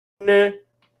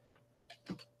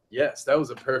Yes, that was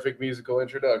a perfect musical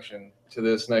introduction to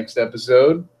this next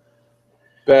episode.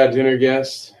 Bad Dinner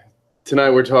Guest. Tonight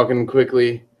we're talking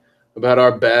quickly about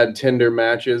our bad Tinder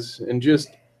matches and just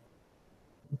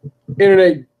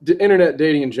internet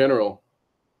dating in general.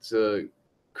 It's a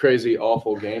crazy,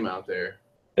 awful game out there.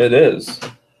 It is.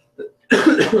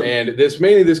 And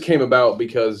this came about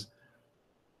because,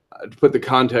 to put the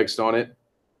context on it,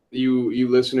 you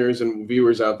listeners and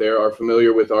viewers out there are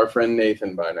familiar with our friend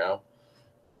Nathan by now.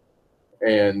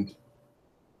 And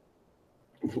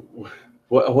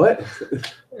what?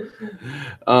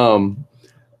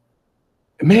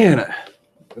 Man.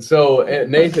 So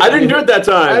Nathan, I didn't do it that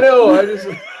time. I know. I just.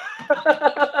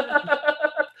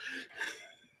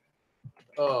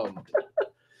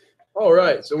 All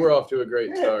right, so we're off to a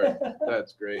great start.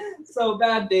 That's great. So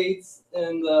bad dates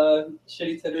and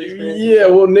shitty Tinder experience. Yeah,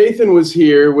 well, Nathan was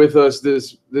here with us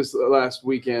this last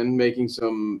weekend, making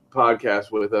some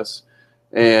podcasts with us,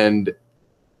 and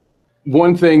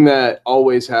one thing that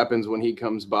always happens when he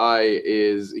comes by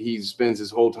is he spends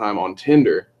his whole time on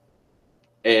Tinder,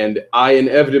 and I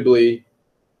inevitably,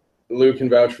 Lou can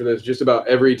vouch for this, just about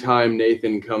every time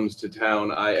Nathan comes to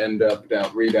town, I end up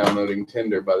re-downloading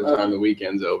Tinder by the time the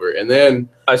weekend's over. And then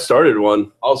I started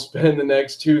one. I'll spend the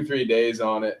next 2-3 days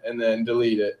on it and then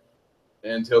delete it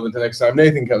until the next time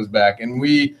Nathan comes back. And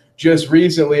we just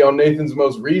recently, on Nathan's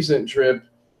most recent trip,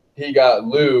 he got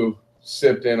Lou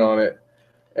sipped in on it.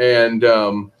 And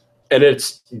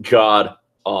it's god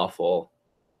awful.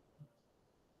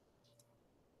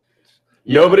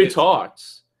 Yeah, Nobody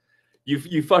talks.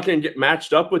 You fucking get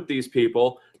matched up with these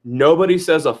people. Nobody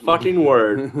says a fucking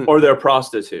word, or they're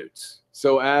prostitutes.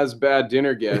 So as bad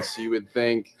dinner guests, you would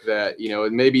think that,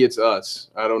 maybe it's us.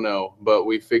 I don't know. But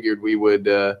we figured we wanted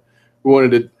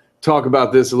to talk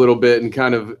about this a little bit and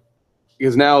kind of,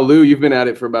 because now, Lou, you've been at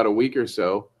it for about a week or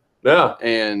so. Yeah.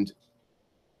 And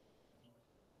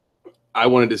I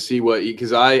wanted to see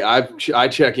because I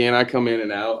check in, I come in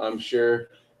and out. I'm sure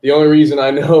the only reason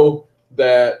I know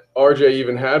that RJ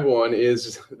even had one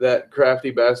is that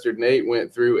crafty bastard Nate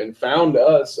went through and found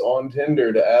us on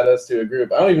Tinder to add us to a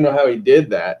group. I don't even know how he did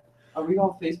that. Are we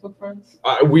all Facebook friends?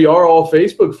 We are all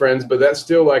Facebook friends, but that's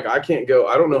still like I can't go.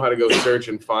 I don't know how to go search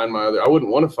and find my other. I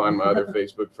wouldn't want to find my other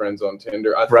Facebook friends on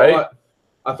Tinder. I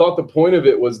thought the point of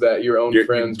it was that your own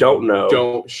friends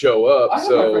don't show up. I have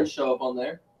my friends show up on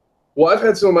there. Well, I've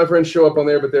had some of my friends show up on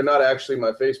there, but they're not actually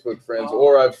my Facebook friends,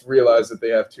 or I've realized that they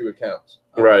have 2 accounts.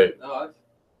 Right. No,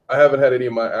 I haven't had any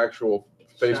of my actual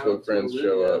Facebook friends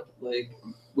show up. Like,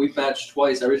 we've matched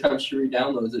twice. Every time she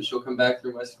re-downloads it, she'll come back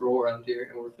through my scroll around here,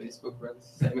 and we're Facebook friends.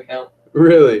 Same account.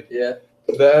 Really? Yeah.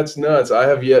 That's nuts. I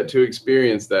have yet to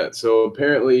experience that. So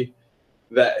apparently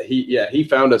that he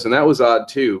found us, and that was odd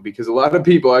too, because a lot of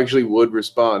people actually would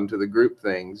respond to the group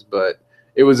things, but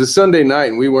it was a Sunday night,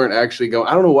 and we weren't actually going.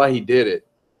 I don't know why he did it.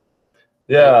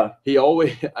 Yeah. He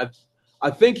always. I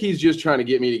think he's just trying to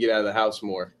get me to get out of the house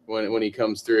more when he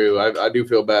comes through. I do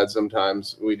feel bad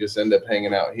sometimes. We just end up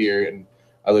hanging out here, and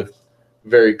I live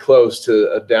very close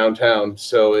to a downtown,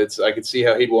 so I could see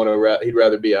how he'd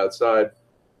rather be outside.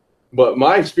 But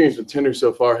my experience with Tinder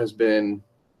so far has been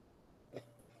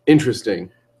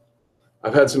interesting.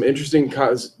 I've had some interesting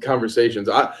conversations.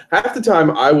 Half the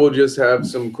time I will just have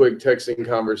some quick texting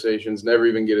conversations, never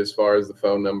even get as far as the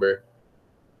phone number.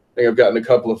 I think I've gotten a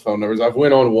couple of phone numbers. I've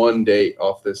went on one date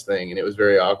off this thing, and it was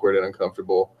very awkward and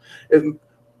uncomfortable.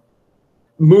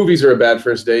 Movies are a bad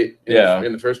first date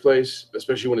in the first place,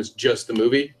 especially when it's just the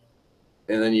movie,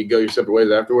 and then you go your separate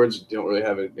ways afterwards. You don't really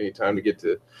have any time to get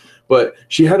to. But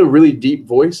she had a really deep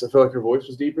voice. I felt like her voice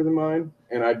was deeper than mine,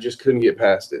 and I just couldn't get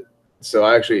past it. So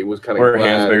I actually was kind of glad. Her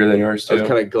hands bigger than yours, too. I was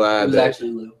kind of glad. It was actually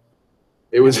Lou.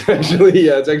 It was actually,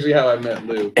 it's actually how I met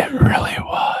Lou. It really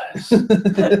was.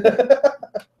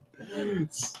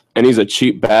 And he's a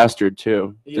cheap bastard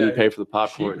too. Didn't pay for the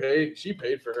popcorn. She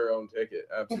paid for her own ticket.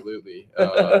 Absolutely.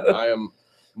 I am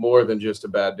more than just a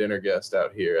bad dinner guest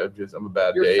out here. I'm a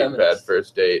bad bad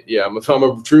first date. Yeah, I'm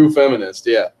a true feminist.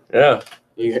 Yeah. Yeah.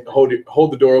 You hold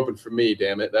the door open for me.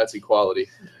 Damn it, that's equality.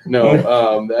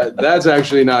 No, that's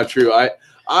actually not true.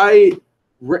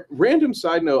 Random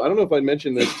side note. I don't know if I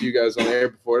mentioned this to you guys on air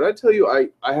before. Did I tell you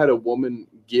I had a woman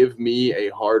give me a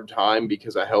hard time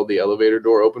because I held the elevator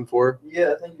door open for her?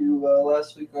 Yeah, I think you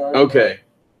last week. Okay.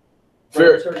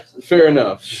 Fair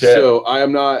enough. Shit. So I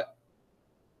am not.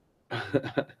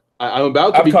 I'm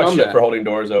about to become that. For holding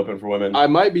doors open for women. I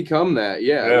might become that.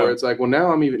 Yeah. Where it's like, well,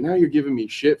 now you're giving me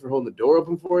shit for holding the door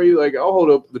open for you. Like I'll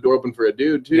hold the door open for a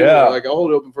dude too. Yeah. Like I'll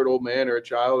hold it open for an old man or a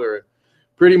child or a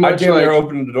Pretty I much damn like near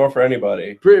open the door for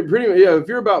anybody. pretty yeah. If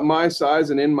you're about my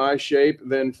size and in my shape,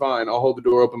 then fine. I'll hold the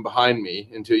door open behind me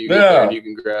until you get there and you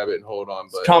can grab it and hold on.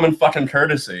 It's But common fucking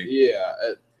courtesy. yeah.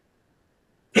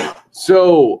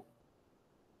 So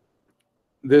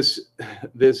this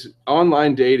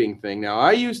online dating thing. Now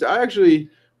I actually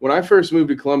when I first moved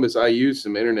to Columbus, I used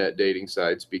some internet dating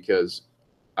sites because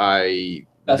I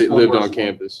lived on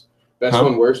campus. Best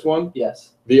one, worst one?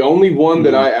 Yes. The only one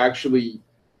that I actually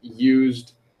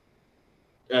used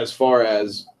as far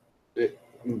as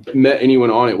met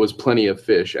anyone on it was Plenty of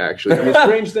Fish, actually. And the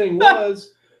strange thing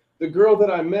was, the girl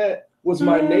that I met was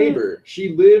my neighbor.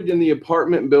 She lived in the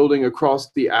apartment building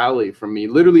across the alley from me.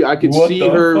 Literally, I could see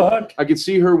her. Fuck? I could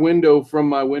see her window from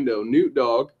my window. Newt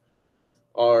Dog,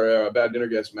 our Bad Dinner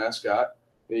Guest mascot.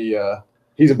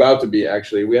 He's about to be,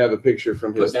 actually. We have a picture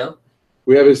from his. Put down?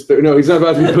 We have his no, he's not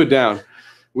about to be put down.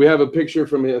 We have a picture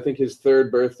from I think his 3rd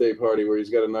birthday party where he's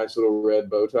got a nice little red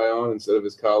bow tie on instead of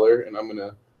his collar, and I'm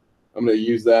gonna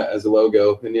use that as a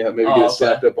logo, and maybe get it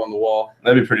slapped up on the wall.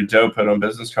 That'd be pretty dope. Put on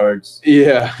business cards.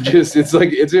 Yeah, just it's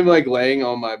him like laying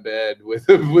on my bed with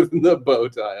the bow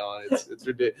tie on. It's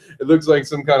ridiculous. It looks like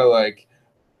some kind of like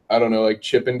I don't know, like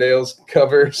Chippendales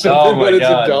cover or something, but it's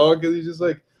a dog because he's just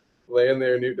like laying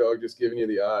there, Newt Dog just giving you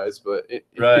the eyes. But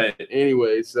Right.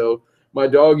 Anyway, so. My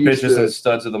dog used Bitches to and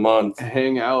studs of the month.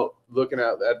 hang out looking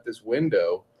out at this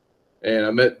window, and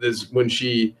I met this when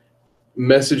she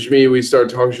messaged me. We started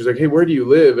talking. She's like, "Hey, where do you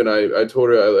live?" And I told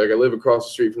her I live across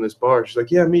the street from this bar. She's like,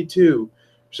 "Yeah, me too."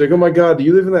 She's like, "Oh my God, do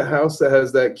you live in that house that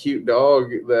has that cute dog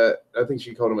that I think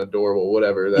she called him adorable,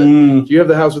 whatever? Do you have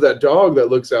the house with that dog that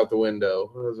looks out the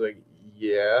window?" I was like,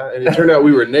 "Yeah," and it turned out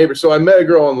we were neighbors. So I met a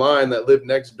girl online that lived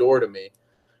next door to me.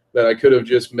 That I could have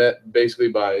just met basically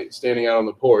by standing out on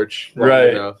the porch long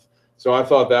enough. So I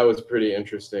thought that was pretty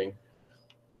interesting.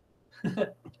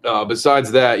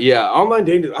 Besides that, yeah, online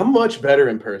dating, I'm much better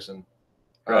in person.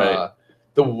 Right.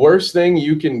 The worst thing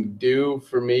you can do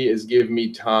for me is give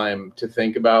me time to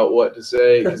think about what to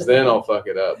say, because then I'll fuck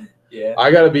it up. Yeah.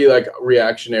 I gotta be like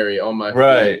reactionary on my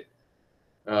feet.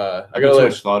 I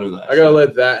gotta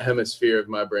let that hemisphere of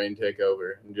my brain take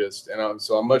over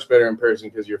so I'm much better in person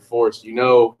because you're forced.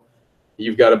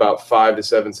 You've got about 5 to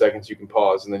 7 seconds you can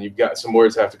pause, and then you've got some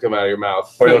words have to come out of your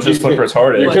mouth. Or you'll just flip her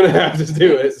retarded. You're gonna have to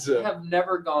do it. So. Have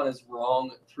never gone as wrong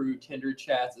through Tinder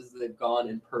chats as they've gone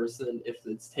in person if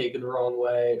it's taken the wrong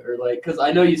way, or like, because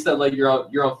I know you said like you're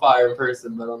on fire in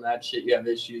person, but on that shit you have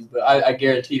issues. But I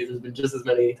guarantee you there's been just as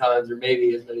many times, or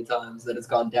maybe as many times, that it's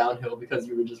gone downhill because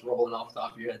you were just rolling off the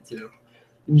top of your head too.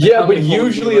 Yeah, but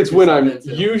usually it's when I'm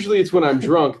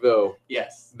drunk though.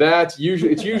 Yes. It's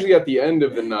usually at the end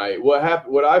of the night.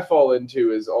 What I fall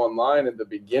into is online at the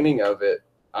beginning of it.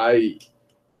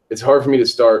 It's hard for me to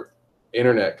start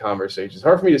internet conversations. It's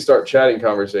hard for me to start chatting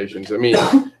conversations. I mean,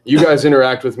 you guys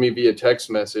interact with me via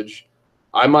text message.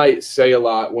 I might say a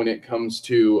lot when it comes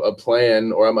to a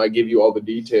plan, or I might give you all the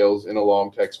details in a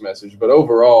long text message, but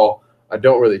overall I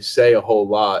don't really say a whole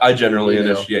lot. I generally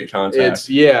initiate contact.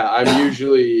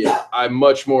 I'm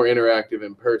much more interactive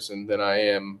in person than I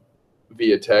am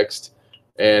via text,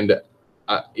 and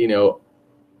I don't know.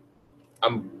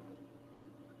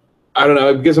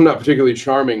 I guess I'm not particularly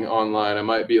charming online. I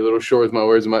might be a little short with my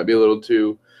words. I might be a little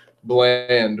too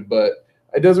bland, but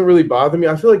it doesn't really bother me.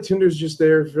 I feel like Tinder's just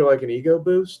there for like an ego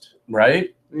boost,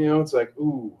 right? It's like,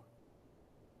 ooh.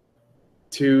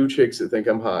 2 chicks that think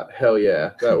I'm hot. Hell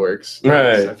yeah, that works.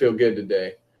 Right. I feel good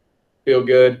today. Feel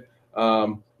good.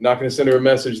 Not gonna send her a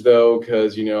message though,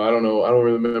 because I don't know. I don't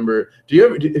really remember.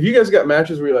 Have you guys got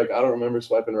matches where you're like, I don't remember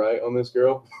swiping right on this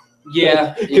girl?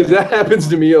 Yeah. Because that happens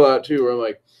to me a lot too. Where I'm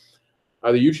like,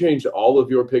 either you changed all of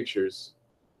your pictures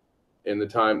in the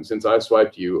time since I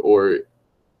swiped you, or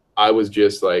I was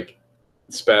just like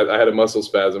I had a muscle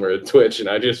spasm or a twitch, and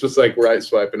I just was like right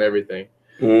swiping everything.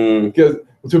 Because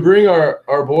to bring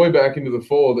our boy back into the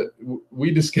fold, we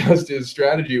discussed his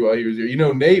strategy while he was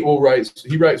here. Nate will right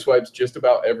swipes just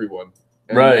about everyone,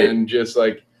 and just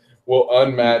like will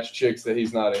unmatch chicks that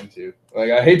he's not into.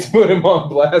 Like, I hate to put him on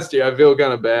blast here. I feel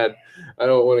kind of bad. I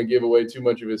don't want to give away too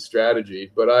much of his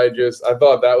strategy, but I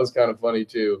thought that was kind of funny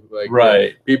too. Like,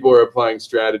 people are applying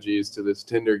strategies to this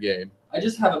Tinder game. I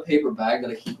just have a paper bag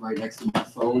that I keep right next to my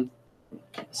phone.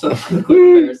 So quick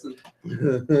comparison.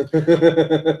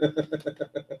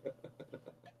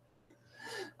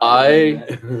 I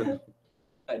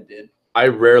did. I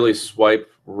rarely swipe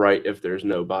right if there's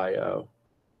no bio.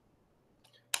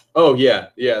 Oh yeah.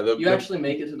 You actually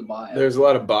make it to the bio. There's a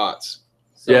lot of bots.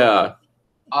 So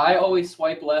I always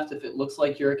swipe left if it looks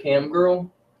like you're a cam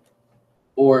girl.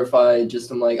 or if I just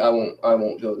am like I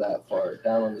won't go that far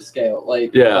down on the scale.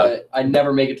 Like, Yeah. but I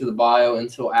never make it to the bio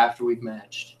until after we've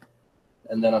matched.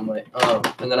 And then I'm like, oh,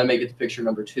 and then I make it to picture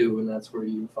number 2, and that's where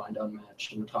you find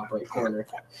unmatched in the top right corner.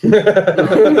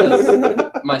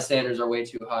 My standards are way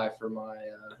too high for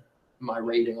my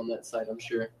rating on that site, I'm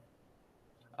sure.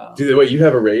 Wait, you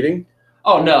have a rating?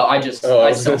 Oh no, I just Oh, I I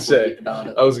was gonna say. self-believe about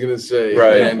it. I was gonna say,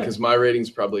 Right. man, because my rating's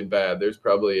probably bad. There's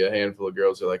probably a handful of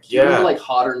girls that are like, Do you remember yeah, like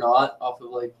Hot or Not off of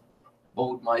like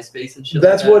old MySpace and shit?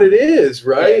 that's like what that? it is,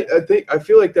 right? I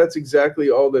feel like that's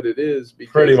exactly all that it is.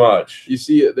 Because Pretty much. You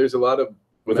see it. There's a lot of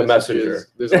With a messenger.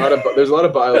 There's a lot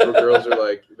of bios where girls are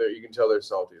like, you can tell they're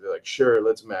salty. They're like, sure,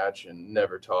 let's match and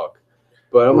never talk.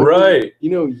 But I'm like, Right.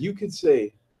 you could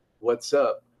say, what's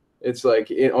up? It's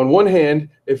like, on one hand,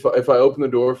 if I open the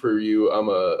door for you, I'm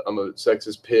a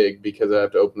sexist pig because I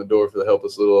have to open the door for the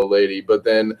helpless little old lady. But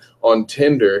then on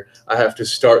Tinder, I have to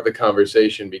start the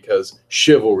conversation because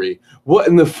chivalry. What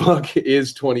in the fuck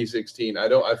is 2016?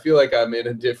 I feel like I'm in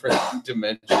a different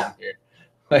dimension here.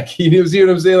 Like, you see what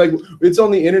I'm saying? Like, it's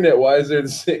on the internet. Why is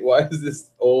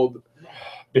this old?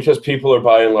 Because people are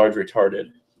by and large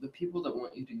retarded. The people that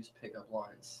want you to use pickup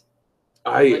lines.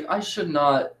 I Like, I should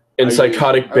not. And Are you-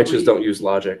 psychotic are bitches we- don't use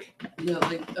logic. Yeah,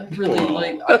 like I really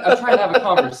like. I try to have a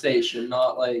conversation,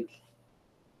 not like.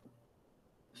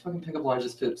 Fucking pickup line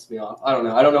just pips me off. I don't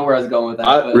know. I don't know where I was going with that.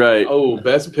 but Right. oh,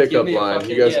 best pickup me a line.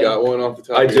 fucking- You guys yeah. got one off the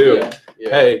top? I of your do. head? Yeah.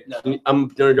 Hey, No. I'm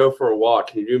gonna go for a walk.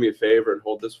 Can you do me a favor and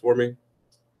hold this for me?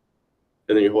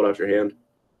 And then you hold out your hand.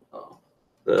 Oh.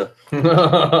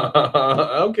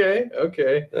 Okay.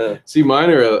 Yeah. See, mine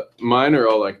are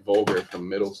all like vulgar from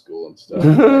middle school and stuff.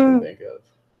 that I can think of.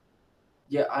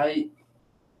 Yeah,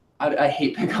 I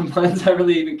hate pickup lines. I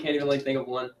really can't even like think of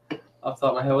one off the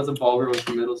top of my head. What's a vulgar one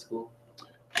from middle school?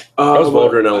 I was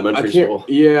vulgar in I elementary can't- school.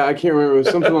 Yeah, I can't remember. It was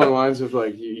something along the lines of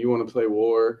like, you want to play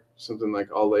war? Something like,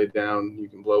 I'll lay down, you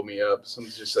can blow me up. Some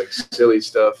just like silly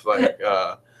stuff like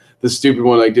the stupid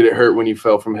one like, did it hurt when you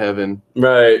fell from heaven?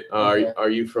 Right. Okay. Are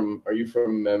you from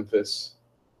Memphis?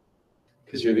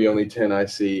 Because you're the only 10 I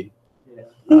see. Yeah.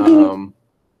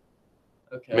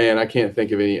 Okay. Man, I can't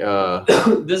think of any.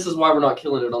 This is why we're not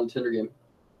killing it on the Tinder game.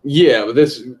 Yeah, but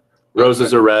this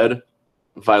Roses are red,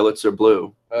 violets are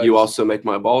blue. uh, You also make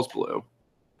my balls blue.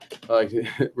 like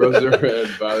roses are red,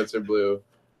 violets are blue.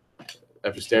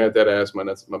 After staring at that ass,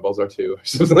 my balls are too. Or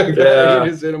something like that. Yeah.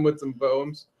 You just hit them with some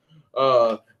poems.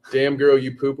 Damn girl,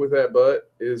 you poop with that butt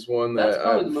is one That's that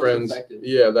probably the most friends. effective.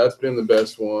 Yeah, that's been the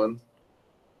best one.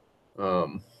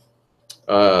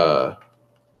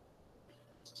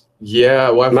 Yeah.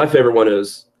 Well, My favorite one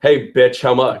is, hey bitch,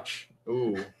 how much?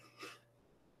 ooh.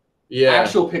 Yeah.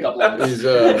 Actual pickup lines. He's,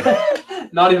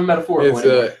 not even metaphorical. It's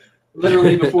anymore.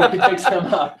 Literally before he picks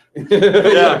them up.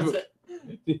 Yeah.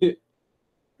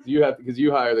 You have to, because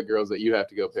you hire the girls that you have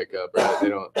to go pick up,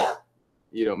 right?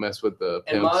 You don't mess with the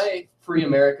In pimps. my free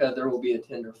America, there will be a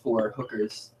Tinder for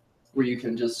hookers where you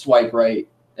can just swipe right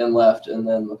and left and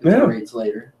then look at Yeah. the rates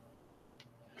later.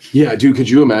 Yeah, dude, could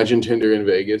you imagine Tinder in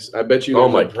Vegas? I bet you.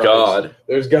 Oh there's my a price. god.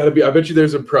 There's got to be. I bet you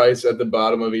there's a price at the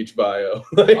bottom of each bio.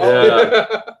 Yeah.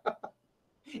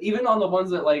 Even on the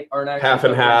ones that like aren't actually Half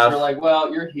and hookers, half. You're like,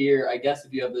 well, you're here. I guess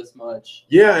if you have this much.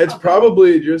 Yeah, it's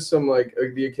probably just some like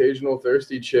the occasional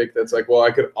thirsty chick that's like, well,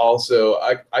 I could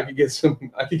get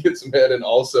some head and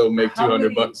also make How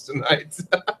 $200 many- tonight.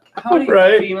 How many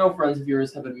Right. female friends of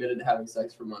yours have admitted to having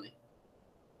sex for money?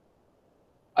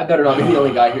 I better not be the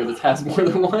only guy here that has more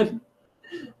than one.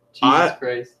 Jesus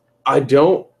Christ. I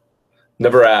don't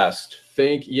Never asked.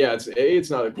 think. Yeah, it's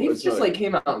not a. They it's just not a- like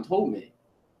came out and told me.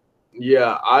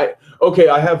 Yeah, I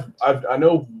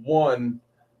know one.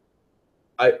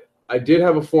 I did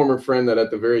have a former friend that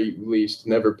at the very least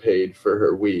never paid for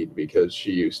her weed because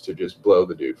she used to just blow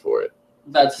the dude for it.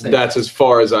 That's That's as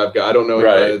far as I've got. I don't know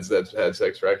Right. anybody that's had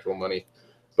sex for actual money,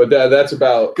 but that's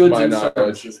about goods my and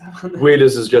knowledge. services. Weed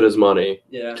is as good as money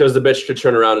Yeah. because the bitch could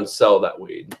turn around and sell that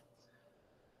weed.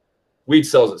 Weed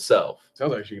sells itself.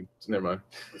 Sounds like she can. Never mind.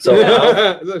 So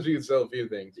Sounds like she can sell a few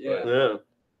things. but- Yeah. yeah,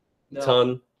 No.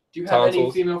 ton. Do you have any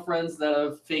tonsils. female friends that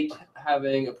have faked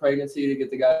having a pregnancy to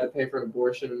get the guy to pay for an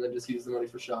abortion and then just use the money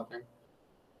for shopping?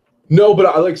 No, but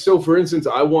I like, so for instance,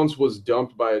 I once was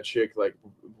dumped by a chick like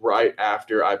right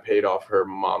after I paid off her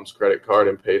mom's credit card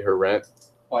and paid her rent.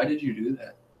 Why did you do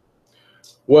that?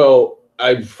 Well,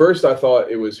 I thought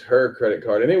it was her credit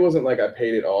card, and it wasn't like I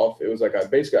paid it off. It was like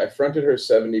I fronted her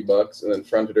 $70 and then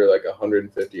fronted her like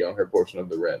 $150 on her portion of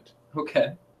the rent.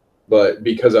 Okay. But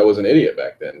because I was an idiot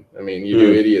back then, I mean, you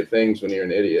do idiot things when you're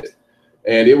an idiot.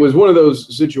 And it was one of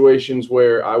those situations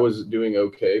where I was doing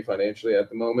okay financially at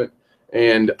the moment.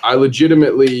 And I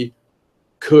legitimately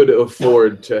could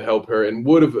afford to help her and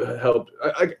would have helped.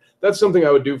 That's something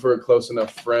I would do for a close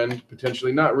enough friend,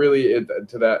 potentially. Not really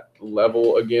to that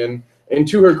level again. And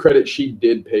to her credit, she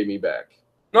did pay me back.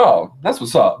 No, that's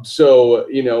what's up. So,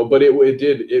 but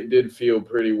it did feel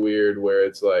pretty weird where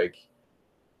it's like,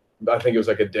 I think it was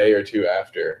like a day or two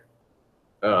after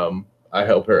I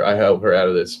help her out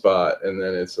of this spot, and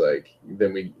then it's like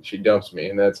she dumps me,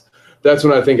 and that's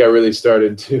when I think I really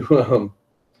started to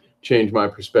change my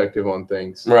perspective on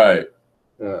things. Right.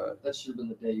 That should have been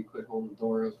the day you quit holding the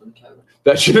door open, Kevin.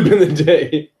 That should have been the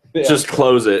day. Yeah. Just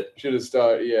close it. Should have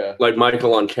started, yeah. Like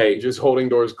Michael on Kate. Just holding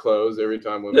doors closed every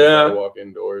time women try to walk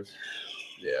indoors.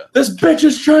 Yeah. This bitch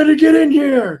is trying to get in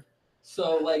here.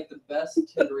 So, like, the best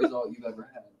Tinder result you've ever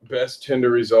had? Best Tinder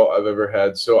result I've ever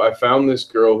had. So I found this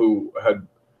girl who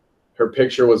her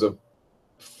picture was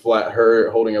her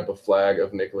holding up a flag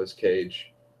of Nicolas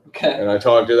Cage. Okay. And I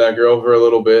talked to that girl for a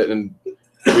little bit, and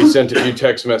we sent a few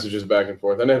text messages back and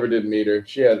forth. I never did meet her.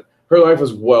 Her life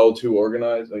was well too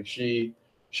organized. Like she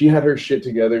had her shit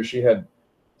together. She had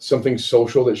something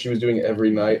social that she was doing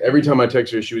every night. Every time I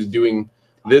texted her, she was doing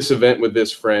this event with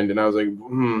this friend, and I was like,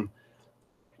 Why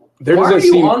are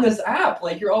you on this app?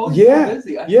 Like, you're always so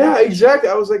busy. Exactly.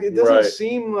 I was like, it doesn't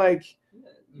seem like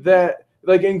that.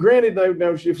 Like, and granted,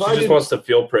 now if she just wants to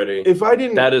feel pretty. If I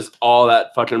didn't, that is all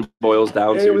that fucking boils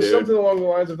down to. It was dude. something along the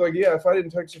lines of like, if I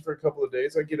didn't text her for a couple of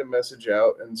days, I get a message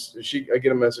out, and I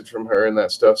get a message from her and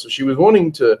that stuff. So she was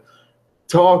wanting to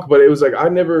talk, but it was like I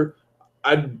never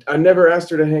asked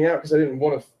her to hang out because I didn't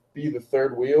want to be the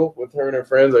third wheel with her and her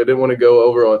friends. I didn't want to go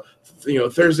over on,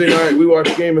 Thursday night we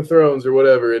watch Game of Thrones or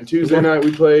whatever, and Tuesday night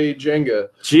we play Jenga.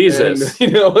 Jesus,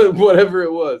 and, whatever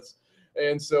it was.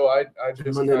 And so I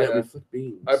just I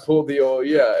pulled the oil,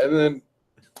 and then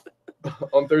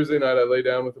on Thursday night I lay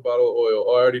down with a bottle of oil.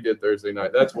 Oh, I already did Thursday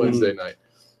night. That's Wednesday night.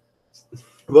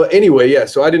 But anyway,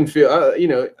 so I didn't feel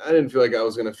like I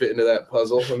was gonna fit into that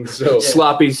puzzle, and so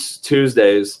sloppy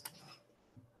Tuesdays.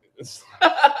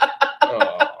 Sorry.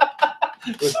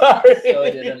 So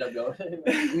it didn't end up going.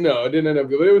 No, it didn't end up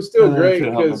going. But it was still great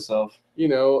because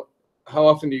how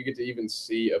often do you get to even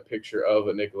see a picture of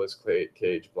a Nicolas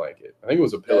Cage blanket? I think it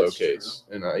was a pillowcase,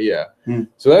 and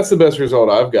So that's the best result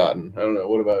I've gotten. I don't know.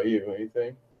 What about you?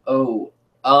 Anything? Oh,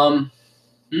 a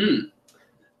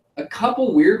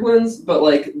couple weird ones, but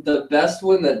like the best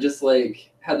one that just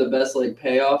like had the best like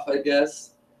payoff, I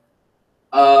guess.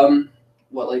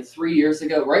 3 years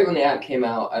ago, right when the app came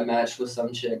out, I matched with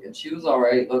some chick, and she was all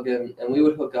right looking, and we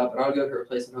would hook up, and I would go to her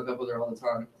place and hook up with her all the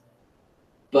time.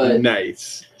 But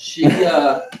nice. She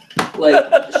I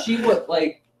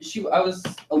was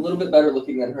a little bit better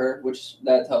looking than her, which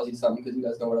that tells you something because you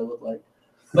guys know what I look like.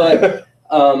 But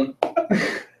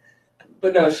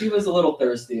but no, she was a little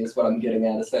thirsty is what I'm getting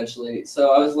at essentially.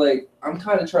 So I was like, I'm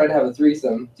kind of trying to have a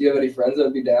threesome. Do you have any friends that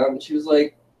would be down? And she was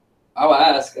like, I'll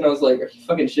ask. And I was like, are you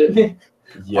fucking shitting me?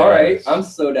 Yes. All right, I'm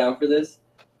so down for this.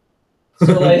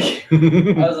 So like,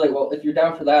 I was like, well, if you're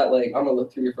down for that, like, I'm gonna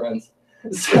look through your friends.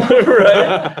 So,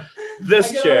 right.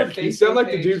 This chick. You sound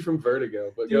like the dude from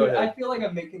Vertigo, but go ahead. I feel like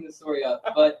I'm making the story up,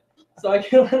 but so I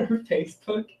get on her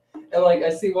Facebook and like I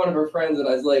see one of her friends and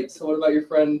I was like, so what about your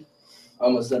friend? I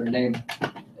almost said her name.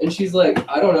 And she's like,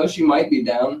 I don't know, she might be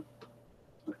down.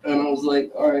 And I was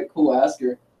like, all right, cool, ask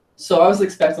her. So I was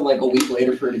expecting like a week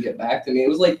later for her to get back to me. It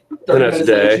was like 30 minutes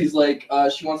later. She's like,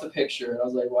 she wants a picture. And I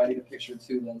was like, well, I need a picture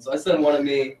too then. So I send one of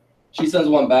me. She sends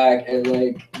one back. And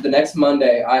like the next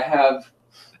Monday, I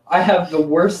have the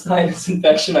worst sinus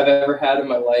infection I've ever had in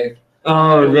my life.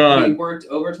 Oh, God. We worked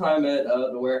overtime at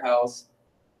the warehouse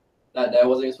that day. I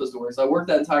wasn't even supposed to work. So I worked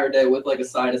that entire day with like a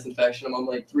sinus infection. I'm on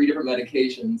like 3 different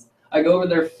medications. I go over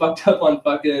there fucked up on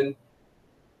fucking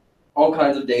all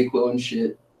kinds of Dayquil and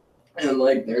shit. And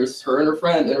like there's her and her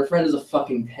friend is a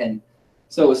fucking 10.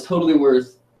 So it was totally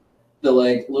worth the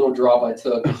like little drop I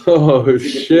took. Oh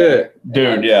shit.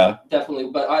 Dude, yeah.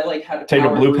 Definitely. But I like had to take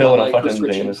a blue pill and a fucking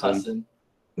Jameson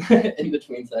in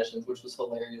between sessions, which was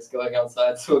hilarious, going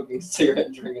outside, smoking a cigarette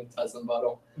and drinking a Tussin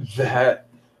bottle.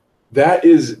 That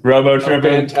is Robo a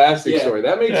tripping. Fantastic story.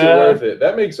 That makes it worth it.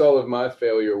 That makes all of my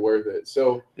failure worth it.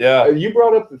 So you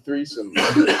brought up the threesome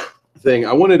thing.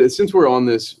 I wanted to, since we're on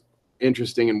this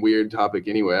interesting and weird topic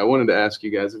anyway, I wanted to ask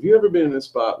you guys, have you ever been in a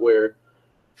spot where,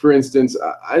 for instance,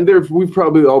 we've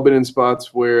probably all been in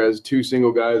spots where as 2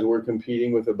 single guys we're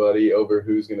competing with a buddy over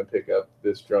who's going to pick up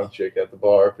this drunk chick at the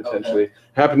bar potentially. Okay.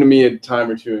 Happened to me a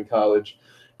time or two in college.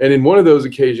 And in one of those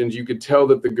occasions, you could tell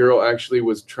that the girl actually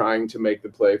was trying to make the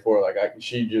play for her.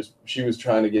 She was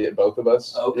trying to get both of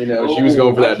us. Okay. She was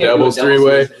going for that devil's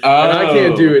 3-way. And I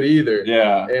can't do it either.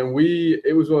 Yeah. And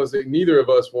it was one of those things, neither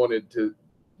of us wanted to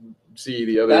see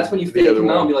the other. That's when you the fake other him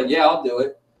out and one. be like, yeah, I'll do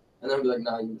it. And then be like,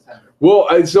 nah, you can just have it.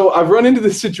 Well, so I've run into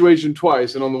this situation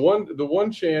twice, and on the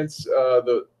one chance,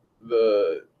 the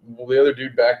other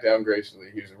dude backed down gracefully.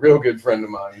 He was a real good friend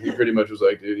of mine. He pretty much was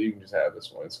like, dude, you can just have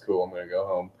this one. It's cool. I'm gonna go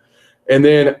home. And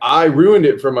then I ruined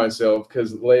it for myself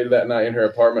because later that night in her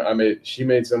apartment, she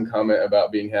made some comment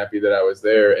about being happy that I was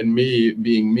there, and me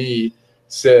being me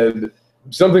said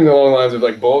something along the lines of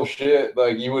like, bullshit.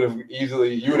 Like you would have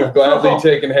gladly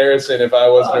taken Harrison if I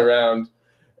wasn't around.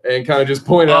 And kind of just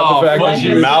pointed out the fact that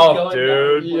she was mouth,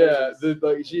 dude. Yeah,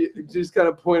 she just kind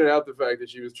of pointed out the fact that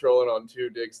she was trolling on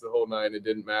two dicks the whole night. It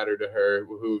didn't matter to her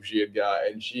who she had got,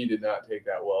 and she did not take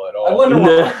that well at all. I wonder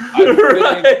why.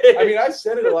 I mean, I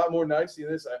said it a lot more nicely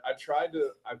than this. I tried to.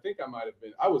 I think I might have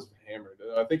been. I was hammered.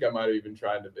 I think I might have even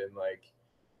tried to been like,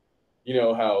 you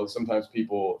know how sometimes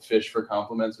people fish for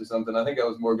compliments or something. I think I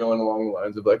was more going along the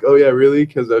lines of like, oh yeah, really?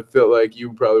 Because I felt like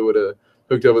you probably would have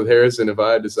hooked up with Harrison if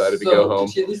I had decided to go home.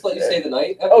 Did she at least let you stay the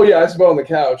night? Oh yeah, I slept on the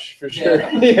couch for sure.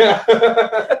 Yeah.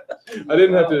 I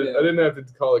didn't have to. Yeah. I didn't have to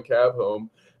call a cab home.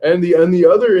 And the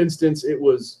other instance, it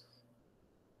was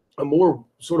a more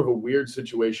sort of a weird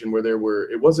situation where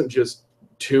it wasn't just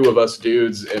two of us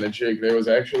dudes and a chick. There was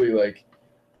actually like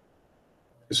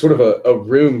sort of a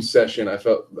room session. I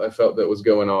felt that was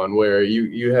going on where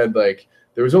you had like.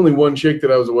 There was only one chick that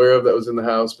I was aware of that was in the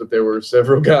house, but there were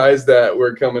several guys that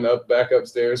were coming back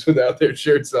upstairs without their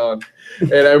shirts on.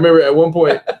 And I remember at one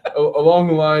point along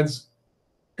the lines,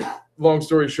 long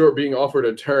story short, being offered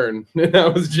a turn. And I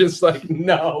was just like,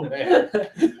 no, man,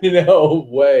 no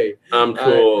way. I'm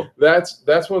cool. That's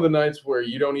one of the nights where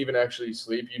you don't even actually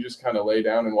sleep. You just kind of lay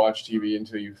down and watch TV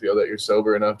until you feel that you're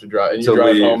sober enough to drive. And you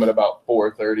drive home at about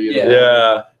 4:30.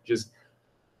 Yeah.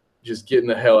 Just getting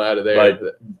the hell out of there. Like,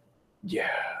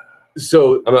 yeah.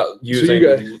 So I'm not using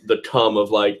the cum of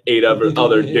like 8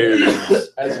 other dudes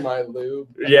as my lube.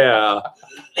 Yeah.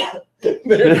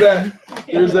 There's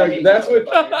that.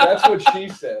 That's what she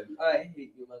said. I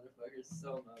hate you motherfuckers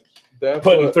so much. That's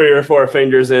Putting 3 or 4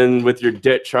 fingers in with your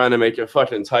dick trying to make it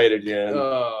fucking tight again.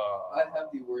 I have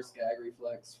the worst gag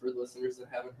reflex for listeners that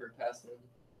haven't heard past him.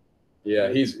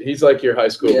 Yeah, he's like your high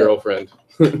school girlfriend.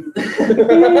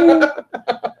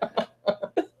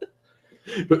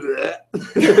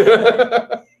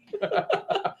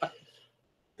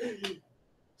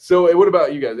 So what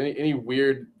about you guys? Any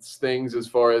weird things as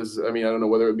far as, I mean, I don't know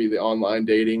whether it be the online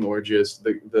dating or just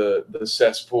the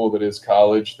cesspool that is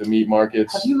college, the meat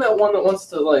markets. Have you met one that wants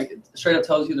to like straight up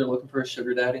tells you they're looking for a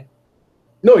sugar daddy?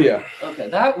 No, yeah. Okay,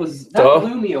 that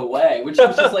blew me away. Which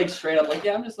was just like straight up like,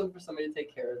 yeah, I'm just looking for somebody to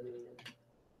take care of me.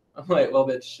 I'm like, well,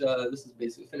 bitch, this is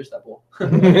basically finish that bowl.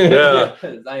 Yeah.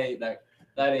 Because I ain't that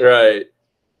ain't Right.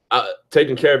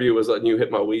 Taking care of you was letting you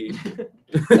hit my weed.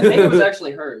 I think it was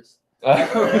actually hers. Again,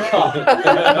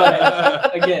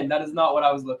 that is not what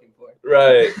I was looking for.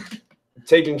 Right.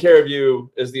 Taking care of you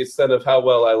is the extent of how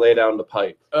well I lay down the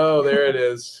pipe. Oh, there it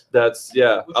is. That's,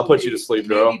 yeah. I'll put you to sleep,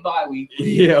 girl. Maybe bi-weekly.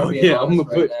 Yeah, I'm gonna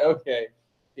right put. now. Okay.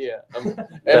 Yeah.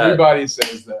 Everybody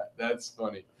says that. That's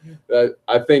funny.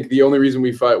 I think the only reason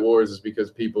we fight wars is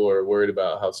because people are worried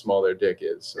about how small their dick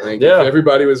is. I think if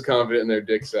everybody was confident in their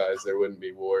dick size, there wouldn't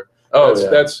be war.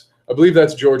 That's I believe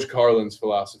that's George Carlin's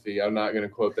philosophy. I'm not going to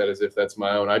quote that as if that's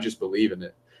my own. I just believe in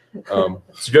it.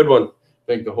 It's a good one. I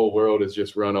think the whole world is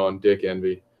just run on dick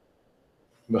envy.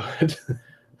 But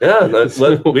yeah,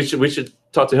 we should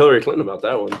talk to Hillary Clinton about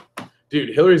that one.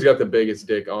 Dude, Hillary's got the biggest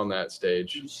dick on that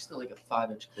stage. Dude, she's got like a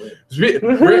 5-inch clit.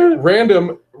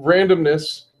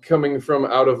 Randomness coming from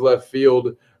out of left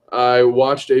field. I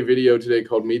watched a video today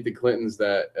called Meet the Clintons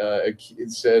that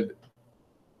it said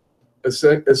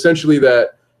essentially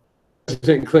that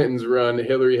President Clinton's run,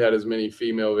 Hillary had as many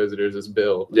female visitors as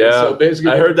Bill. Yeah, so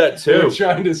basically, I heard that too.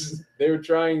 They were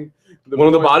trying. One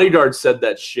of the bodyguards said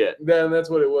that shit. Then that's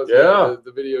what it was. Yeah.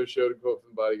 The video showed a quote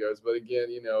from the bodyguards. But again,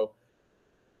 you know,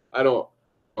 I don't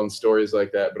on stories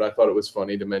like that, but I thought it was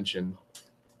funny to mention.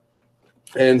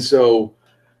 And so,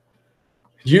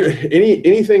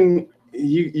 anything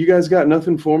you guys got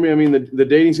nothing for me? I mean, the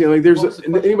dating scene, like,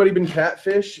 anybody been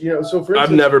catfish? You know, so for instance,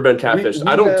 I've never been catfished.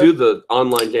 I don't do the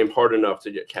online game hard enough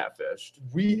to get catfished.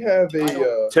 We have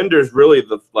a Tinder's really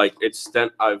the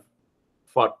extent I've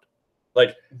fucked.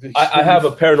 Like, I have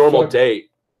a paranormal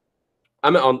date.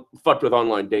 I'm fucked with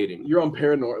online dating. You're on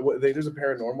paranormal. There's a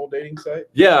paranormal dating site.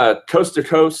 Yeah, Coast to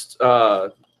Coast.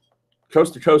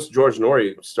 George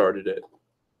Norrie started it.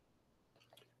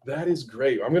 That is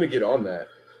great. I'm gonna get on that.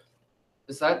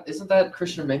 Isn't that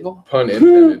Christian Mingle? Pun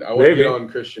intended. I want to get on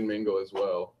Christian Mingle as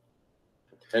well.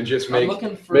 and just I'm make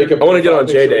looking for. make a. I wanna get on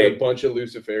picture with J-Date. a bunch of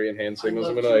Luciferian hand I signals.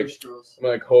 love I'm gonna Jewish girls.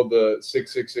 hold the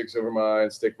 666 over my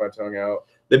eyes, stick my tongue out,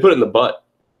 They put it in the butt.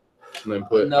 and then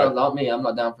put. No, not me. I'm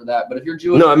not down for that. But if you're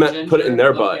Jewish, No, I or meant ginger, put it in their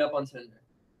look butt. Me up on Tinder.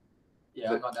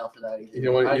 Yeah, I'm not down for that either. You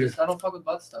know what, I you- don't fuck with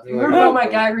butt stuff. You You like heard about that?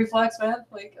 my gag reflex, man?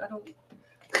 Like I don't.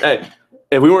 Hey,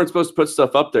 if we weren't supposed to put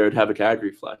stuff up there, it'd have a gag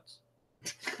reflex.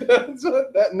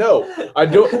 No, I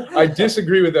don't. I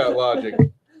disagree with that logic.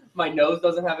 My nose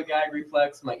doesn't have a gag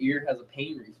reflex. My ear has a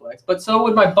pain reflex. But so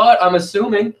would my butt. I'm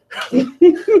assuming.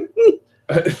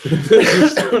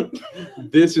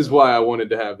 This is why I wanted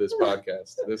to have this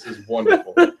podcast. This is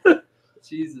wonderful.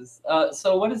 Jesus.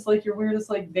 So what is like your weirdest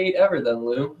like date ever then,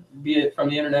 Lou? Be it from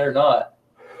the internet or not.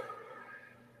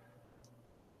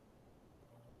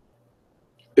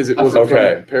 Was it from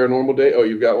Okay. a paranormal date? Oh,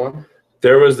 you've got one?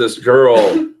 There was this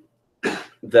girl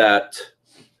that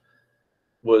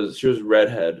she was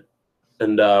redhead,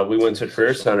 and we went to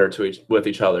career center with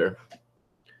each other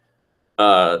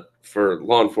for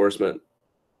law enforcement.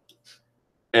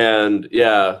 And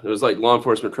yeah, it was like law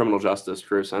enforcement, criminal justice,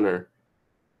 career center.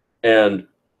 And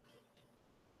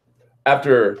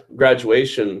after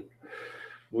graduation,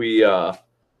 we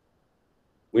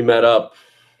met up,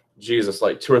 Jesus,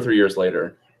 like 2 or 3 years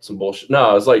later. Some bullshit.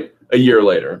 No, it was like a year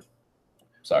later.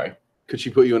 Sorry. Could she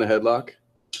put you in a headlock?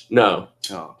 No.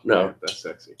 Oh, No. man, that's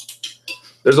sexy.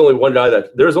 There's only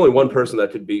one person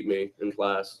that could beat me in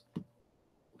class.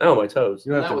 Ow, my toes.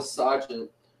 You don't That have to. was Sergeant.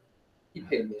 He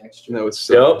paid me extra. No, it's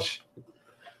so much.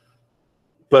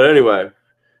 But anyway,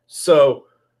 so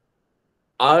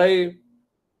I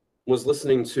was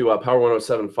listening to Power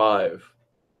 107.5,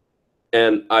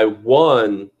 and I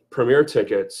won premiere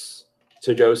tickets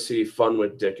to go see Fun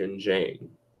with Dick and Jane.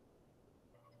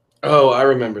 Oh, I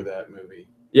remember that movie.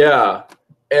 Yeah,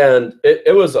 and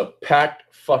it was a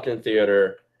packed fucking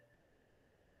theater,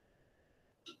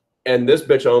 and this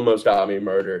bitch almost got me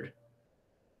murdered.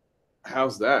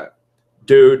 How's that?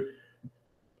 Dude,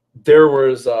 there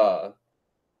was I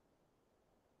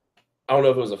don't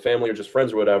know if it was a family or just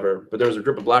friends or whatever, but there was a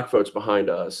group of black folks behind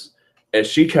us, and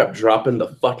she kept dropping the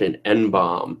fucking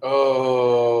N-bomb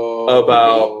Oh.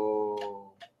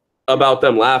 about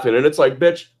them laughing, and it's like,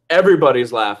 bitch,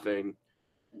 everybody's laughing.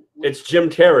 It's Jim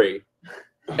Carrey,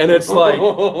 and it's like,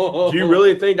 do you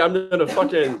really think I'm gonna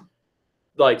fucking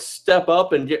like step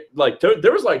up and get like?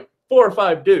 There was like 4 or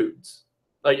 5 dudes.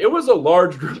 Like, it was a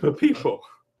large group of people.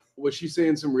 Was she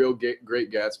saying some real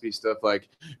Great Gatsby stuff like,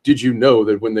 did you know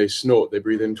that when they snort, they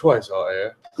breathe in twice our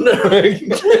air?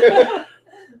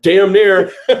 Damn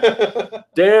near.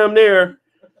 Damn near.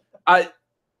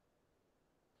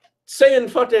 Saying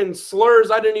fucking slurs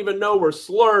I didn't even know were Can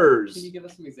slurs. you give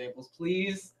us some examples,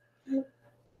 please?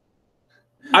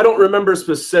 I don't remember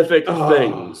specific Oh,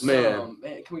 things. man.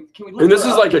 Man, can we look And this her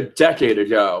is up? like a decade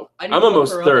ago. I need I'm to look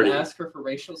almost her up and 30. ask her for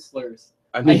racial slurs.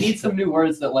 I I need, need some new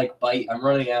words that like bite. I'm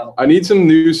running out. I need some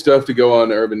new stuff to go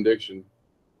on Urban Dictionary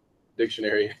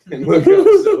and look up.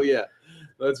 So yeah,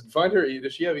 let's find her.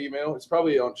 Does she have email? It's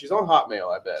probably on. She's on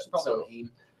Hotmail, I bet. She's probably So on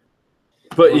AIM,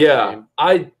 But yeah,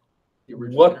 the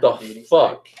original what the internet dating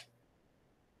fuck?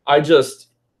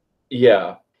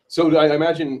 Yeah. so I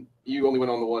imagine you only went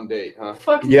on the one date, huh? site.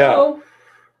 Fuck Yeah. no.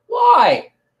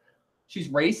 Why? She's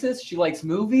racist. She likes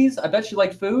movies. I bet she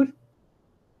liked food.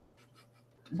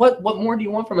 What more do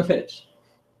you want from a bitch?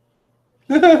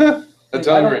 A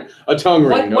tongue ring. A tongue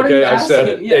ring. What are Okay, you I said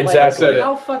asking? it. Yeah, like, Exactly.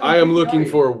 how fucking I am creepy looking are you?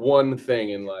 for one thing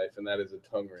in life, and that is a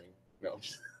tongue ring. No.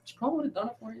 She probably would have done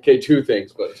it for you. Okay, 2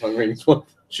 things, but a tongue ring is one.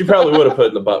 She probably would have put it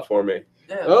in the butt for me.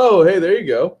 Yeah. Oh, hey, there you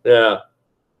go. Yeah.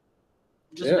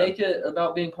 Just yeah. make it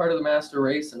about being part of the master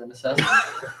race and a necessity.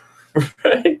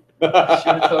 Right? Should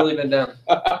have totally been down.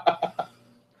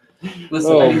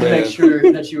 Listen, Oh, I need to man. make sure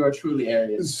that you are truly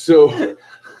Aryan. So,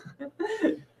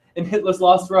 And Hitler's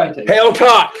lost right. Hail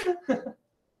cock!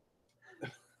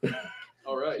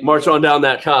 all right. March on down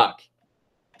that cock.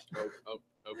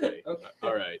 Okay. Okay.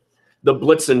 All right. The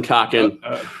Blitzen cocking.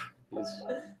 I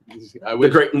The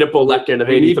wish great nipple lecking of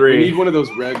we need 83. one of those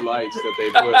red lights that they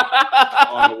put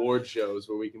on award shows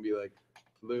where we can be like,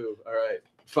 Lou, all right,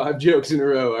 5 jokes in a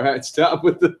row. All right, stop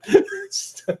with the.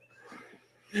 Stop.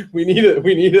 We need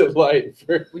a light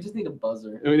for. We just need a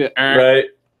buzzer I mean, Right?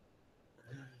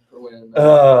 for when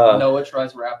Uh, Noah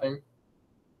tries rapping.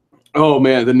 Oh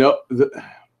man, the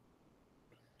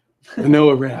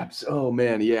Noah raps. Oh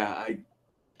man, yeah.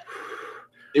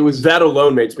 It was that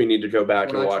alone makes me need to go back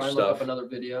When and I watch try and look stuff. up another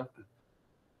video.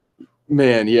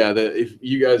 man, yeah. If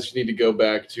you guys need to go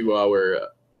back to our,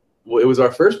 well, it was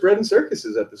our first Bread and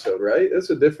Circuses episode, right? That's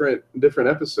a different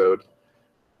episode.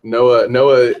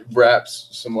 Noah raps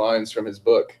some lines from his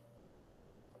book.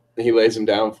 he lays them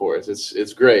down for us.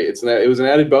 It's great. It was an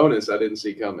added bonus I didn't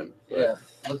see coming. But. Yeah.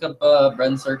 Look up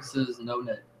Bren Circus's No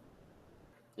Net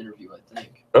interview, I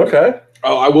think. Okay.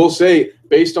 Oh, I will say,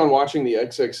 based on watching the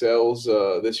XXL's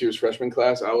this year's freshman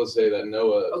class, I would say that I was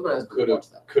Noah gonna ask you to watch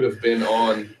that. could have been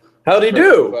on. How'd he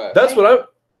do? That's what I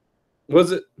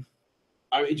was it.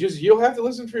 I mean, just you'll have to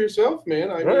listen for yourself,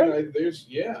 man. I mean, Right.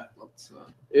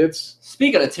 it's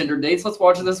Speaking of Tinder dates, let's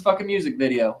watch this fucking music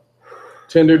video.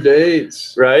 Tinder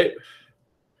dates. Right.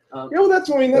 Yeah, well, that's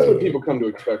what people come to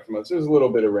expect from us. There's a little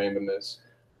bit of randomness.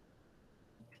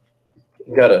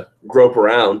 Gotta grope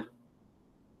around.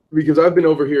 Because I've been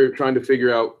over here trying to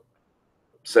figure out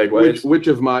Segways. which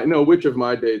of my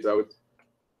dates I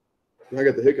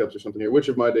got the hiccups or something here. Which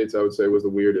of my dates I would say was the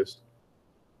weirdest?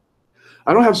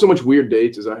 I don't have so much weird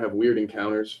dates as I have weird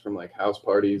encounters from like house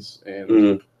parties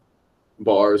and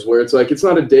bars where it's like it's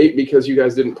not a date because you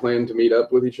guys didn't plan to meet up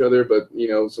with each other, but you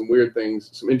know, some weird things,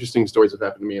 some interesting stories have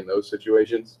happened to me in those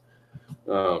situations.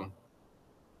 Yeah,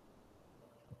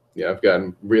 I've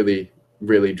gotten really,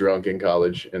 really drunk in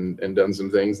college and done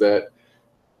some things that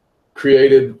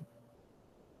created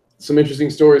some interesting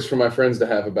stories for my friends to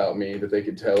have about me that they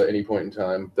could tell at any point in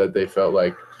time that they felt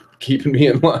like keeping me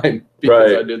in line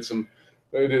because Right.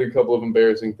 I did a couple of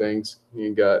embarrassing things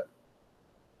and got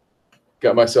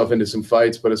myself into some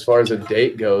fights. But as far as a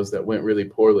date goes that went really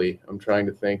poorly, I'm trying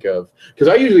to think of, because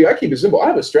I keep it simple. I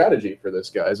have a strategy for this,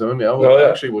 guys. I mean,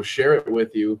 actually will share it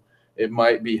with you. It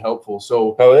might be helpful.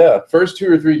 So Oh yeah. first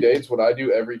 2 or 3 dates, what I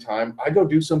do every time, I go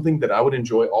do something that I would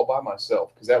enjoy all by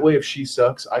myself. Because that way, if she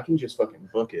sucks, I can just fucking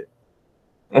book it.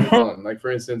 Fun. Like,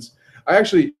 for instance,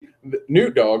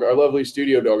 Newt Dog, our lovely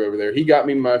studio dog over there, he got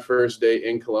me my first date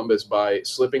in Columbus by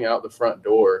slipping out the front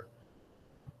door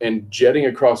and jetting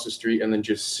across the street and then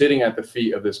just sitting at the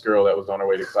feet of this girl that was on her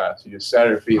way to class. He just sat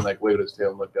at her feet and like waved his tail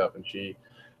and looked up, and she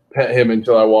pet him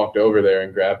until I walked over there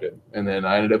and grabbed him. And then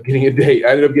I ended up getting a date. I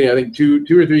ended up getting, I think, two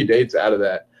or three dates out of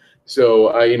that.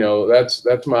 So that's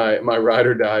my ride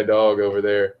or die dog over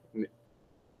there.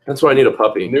 That's why I need a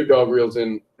puppy. Newt Dog reels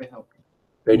in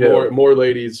They do. more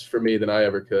ladies for me than I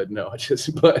ever could. No,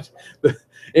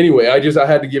 anyway, I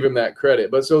had to give him that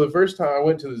credit. But so the first time I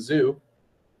went to the zoo,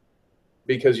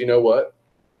 because you know what?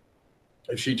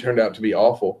 She turned out to be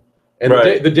awful. And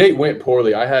Right. the date went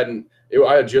poorly. I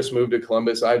had just moved to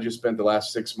Columbus. I had just spent the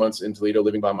last 6 months in Toledo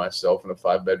living by myself in a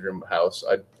 5-bedroom house.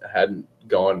 I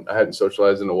hadn't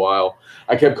socialized in a while.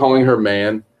 I kept calling her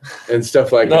man and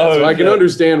stuff like that. So I can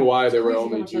understand why there were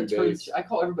only 2 days. I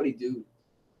call everybody dude.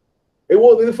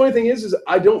 Well, the funny thing is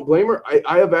I don't blame her.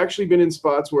 I have actually been in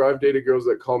spots where I've dated girls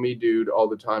that call me dude all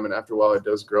the time, and after a while it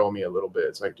does grow on me a little bit.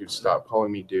 It's like, dude, stop calling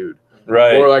me dude.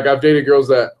 Right. Or like I've dated girls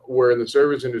that were in the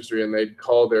service industry and they'd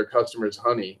call their customers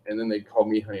honey, and then they'd call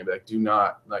me honey and be like, do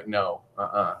not, like, no,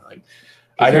 like.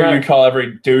 I hear you call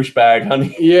every douchebag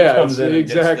honey. Yeah, comes in and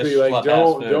gets exactly. the Like, fast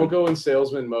don't food. go in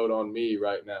salesman mode on me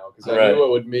right now, because I Right. knew what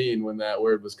it would mean when that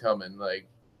word was coming. Like,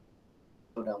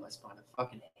 Go down my spine. I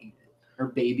fucking hate it. Or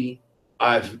baby.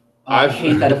 I I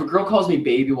hate that. If a girl calls me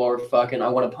baby while we're fucking, I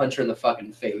want to punch her in the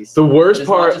fucking face. the worst It's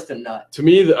part not just a nut. to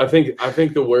me, I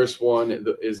think the worst one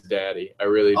is daddy. I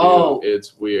really do. Oh.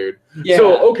 It's weird. Yeah.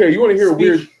 So okay, you want to hear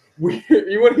a Speak-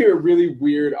 you want to hear a really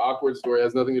weird, awkward story? It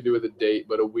has nothing to do with a date,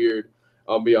 but a weird.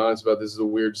 I'll be honest about this. Is a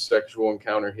weird sexual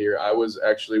encounter here. I was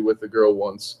actually with a girl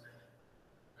once,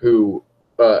 who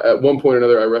at one point or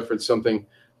another I referenced something.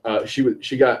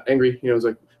 She got angry. You know, it was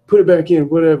like, put it back in,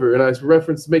 whatever. And I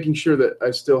referenced making sure that I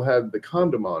still had the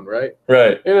condom on, right?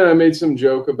 Right. And then I made some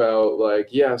joke about like,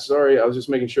 yeah, sorry, I was just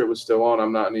making sure it was still on.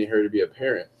 I'm not in any hurry to be a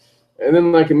parent. And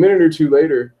then like a minute or two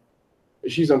later,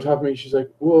 she's on top of me. She's like,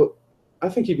 well, I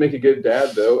think you'd make a good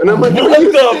dad though. And I'm like, What are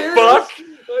you the serious? fuck?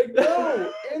 Like,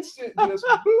 no, instant, just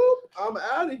boop, I'm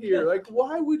out of here. Like,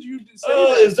 why would you say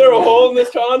that? Is there a hole in this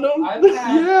condom? I've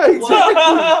had Yeah, exactly.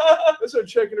 I started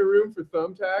checking a room for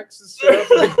thumbtacks and stuff.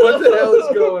 Like, what the hell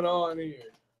is going on here?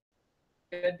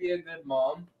 I'd be a good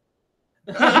mom.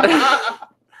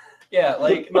 Yeah,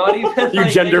 like not even. You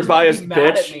like, gender they just biased be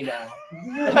mad bitch. At me now.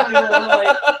 They don't even want to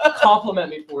like compliment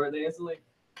me for it. They just like,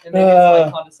 and they use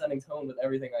like condescending tone with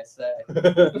everything I say.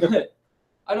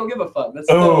 I don't give a fuck. That's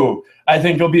Oh, I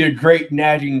think you'll be a great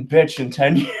nagging bitch in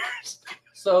 10 years.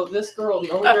 So this girl,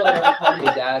 the only girl that ever called me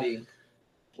daddy,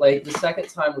 like the second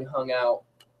time we hung out,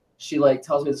 she like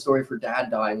tells me the story for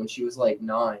dad dying when she was like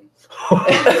 9.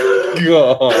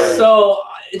 God. So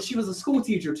and she was a school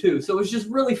teacher too. So it was just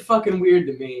really fucking weird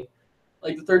to me.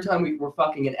 Like the third time we were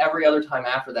fucking, and every other time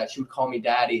after that, she would call me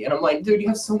daddy, and I'm like, dude, you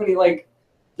have so many like.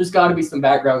 There's got to be some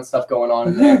background stuff going on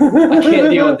in there. I can't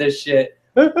deal with this shit.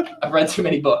 I've read too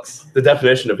many books. The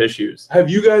definition of issues. Have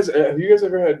you guys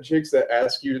ever had chicks that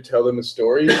ask you to tell them a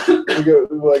story? You go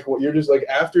like, well, you're just like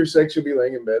after sex, you'll be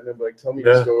laying in bed and they're like, tell me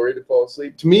a story to fall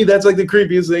asleep. To me, that's like the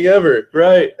creepiest thing ever.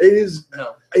 Right. It is.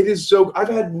 No. It is so. I've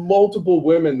had multiple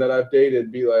women that I've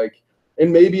dated be like,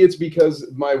 and maybe it's because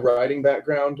my writing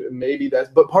background, and maybe that's.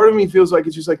 But part of me feels like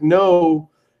it's just like, no,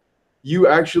 you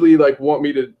actually like want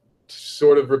me to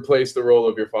sort of replace the role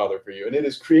of your father for you, and it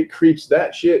is creeps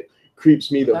that shit.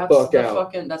 Creeps me the fuck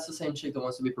out. That's the same chick that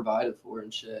wants to be provided for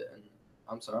and shit. And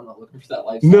I'm sorry, I'm not looking for that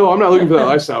lifestyle. No, I'm not looking for that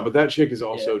lifestyle, but that chick is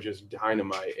also just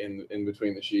dynamite in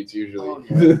between the sheets usually. Oh,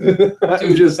 yeah.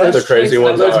 I'm just That's the crazy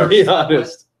ones. Let's be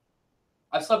honest.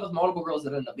 I've slept with multiple girls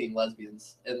that end up being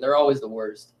lesbians, and they're always the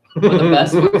worst. But the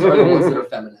best ones are the ones that are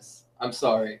feminists. I'm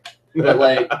sorry, but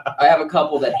like I have a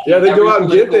couple that hate they go out and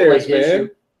get political, theirs, like, man. issue.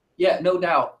 Yeah, no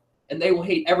doubt. And they will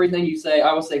hate everything you say.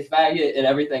 I will say faggot and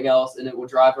everything else, and it will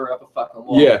drive her up a fucking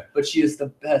wall. Yeah. But she is the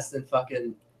best in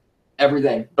fucking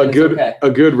everything. A And it's good okay. a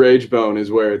good rage bone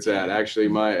is where it's at. Actually,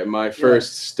 my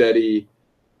first steady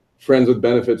friends with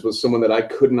benefits was someone that I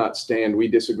could not stand. We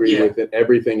disagreed with it,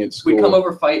 everything at school. We come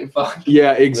over, fight, and fuck.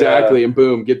 Yeah, exactly, and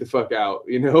boom, get the fuck out.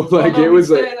 You know, like Oh, no, it was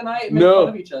we'd like stay the night and make fun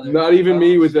of each other. not even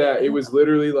me with shit. that. It was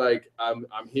literally like I'm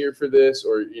here for this,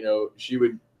 or you know, she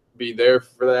would be there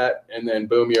for that, and then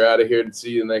boom, you're out of here to see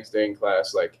you the next day in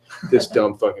class. Like this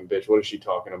dumb fucking bitch. What is she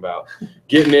talking about?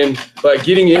 Getting in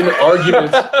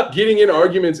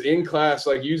arguments in class,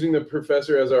 like using the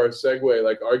professor as our segue,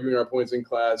 like arguing our points in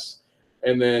class,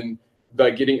 and then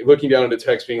like looking down at the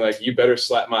text, being like, "You better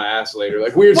slap my ass later,"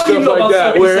 like weird What do you stuff know like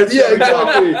about that. Where it's, sex?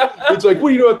 exactly. It's like, what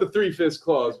do you know about the 3/5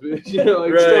 clause? You know,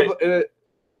 like Right. stuff.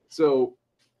 So,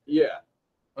 yeah.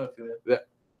 I feel it.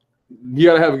 You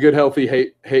gotta have a good, healthy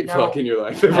hate Now, fuck in your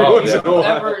life. Every Have once you in a while.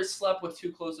 ever slept with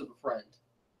too close of a friend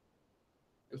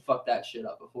and fucked that shit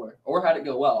up before, or had it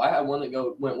go well? I had one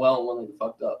that went well and one that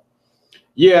fucked up.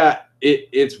 Yeah,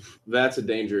 that's a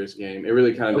dangerous game. It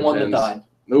really kind The of one that depends.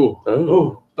 died. Ooh.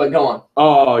 Oh. But go on.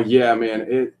 Oh yeah,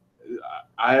 man.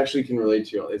 I actually can relate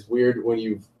to you. It's weird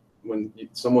when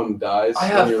someone dies I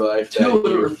have in your life. Two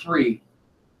that or you- three.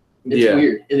 It's Yeah.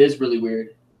 weird. It is really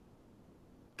weird.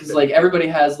 Because like everybody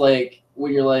has like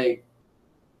when you're like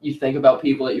you think about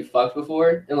people that you fucked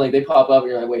before and like they pop up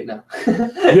and you're like, wait, no.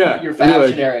 Yeah. You're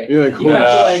factionary. You're like, You holy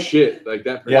have to, like, shit! Like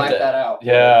that. You have black to- that out.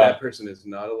 Yeah. That person is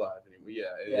not alive anymore.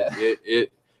 Yeah. Yeah.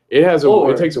 It has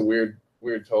Or- it takes a weird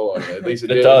toll on you. At least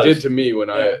it It did does. to me when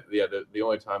the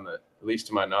only time that, at least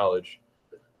to my knowledge,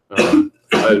 to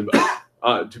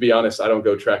be honest, I don't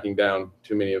go tracking down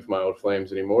too many of my old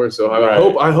flames anymore. So I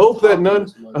Right. hope that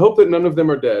none of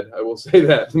them are dead. I will say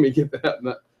that. Let me get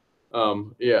that.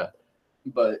 Yeah.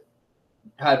 But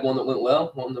had one that went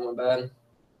well, one that went bad.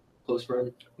 Close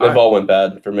friend. They've all went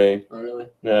bad for me. Oh really?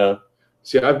 Yeah.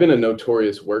 See, I've been a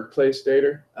notorious workplace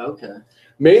dater. Okay.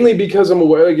 Mainly because I'm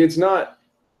aware, like it's not.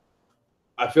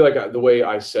 I feel like the way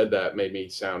I said that made me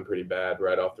sound pretty bad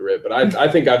right off the rip. But I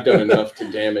think I've done enough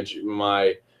to damage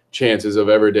my chances of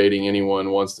ever dating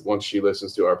anyone once she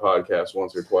listens to our podcast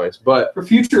once or twice. But For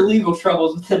future legal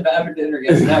troubles within Bad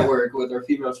Internet Network with our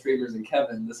female streamers and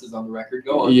Kevin, this is on the record.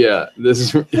 Go on. yeah,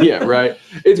 right.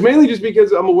 It's mainly just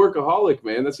because I'm a workaholic,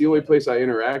 man. That's the only place I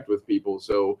interact with people.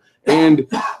 So, and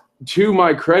to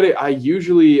my credit, I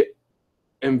usually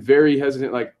am very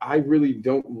hesitant. Like I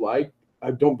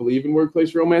don't believe in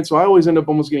workplace romance, so I always end up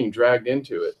almost getting dragged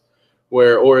into it.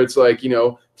 Or it's like, you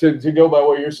know, to go by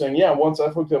what you're saying, yeah, once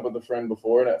I've hooked up with a friend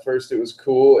before, and at first it was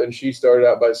cool, and she started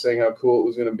out by saying how cool it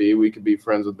was going to be. We could be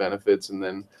friends with benefits, and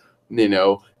then, you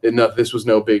know, this was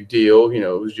no big deal. You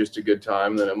know, it was just a good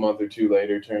time. Then a month or two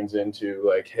later turns into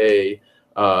like, hey,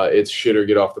 it's shit or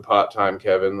get off the pot time,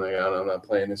 Kevin. Like, I'm not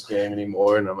playing this game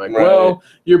anymore. And I'm like, Right. well,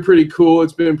 you're pretty cool.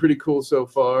 It's been pretty cool so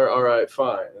far. All right,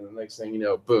 fine. And the next thing you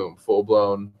know, boom, full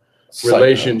blown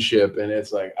relationship. And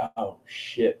it's like, oh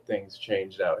shit, things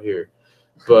changed out here.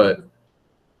 But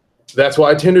that's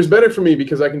why Tinder's better for me,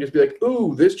 because I can just be like,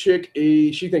 ooh, this chick,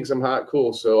 she thinks I'm hot.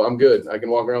 Cool. So I'm good. I can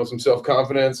walk around with some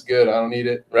self-confidence. Good. I don't need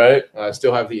it. Right. I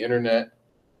still have the internet.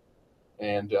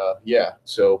 And yeah,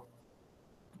 so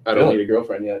I don't Really? need a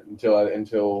girlfriend yet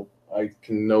until I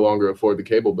can no longer afford the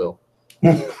cable bill.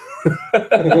 Fair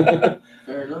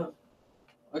enough.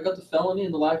 I got the felony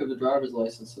and the lack of a driver's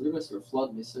license, so they're gonna start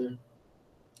flooding me soon.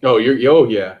 Oh,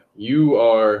 yeah. You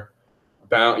are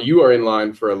in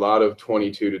line for a lot of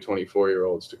 22 to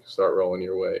 24-year-olds to start rolling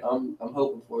your way. I'm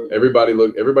hoping for it. Everybody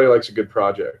likes a good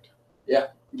project. Yeah,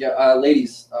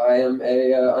 ladies, I am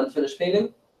a unfinished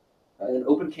painting, an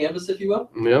open canvas, if you will.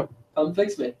 Yep. Come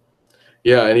fix me.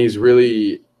 Yeah, and he's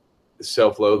really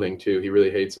self-loathing too. He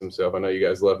really hates himself. I know you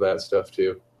guys love that stuff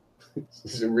too.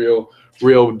 He's a real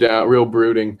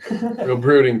brooding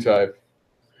type.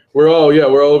 We're all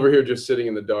over here just sitting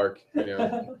in the dark, you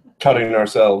know. Cutting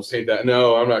ourselves. Hate that.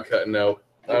 No, I'm not cutting. No.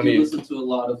 I do listen to a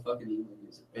lot of fucking emo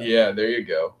music. Yeah, there you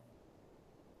go.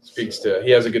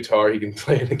 He has a guitar. He can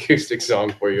play an acoustic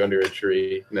song for you under a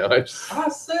tree. No, I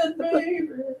said baby.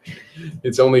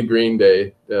 It's only Green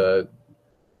Day,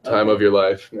 time of your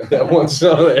life. That one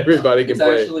song that everybody can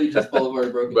play. It's actually just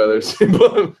Boulevard Broken. Brothers.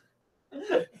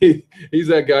 He's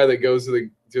that guy that goes to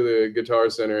the Guitar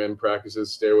Center and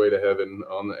practices Stairway to Heaven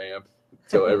on the amp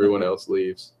until everyone else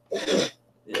leaves.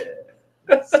 Yeah.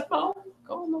 That's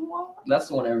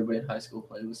the one everybody in high school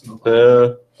played with Smoke on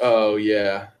the Oh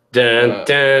yeah. Dun,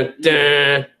 dun,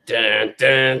 dun, dun,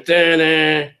 dun, dun,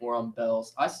 dun. Or on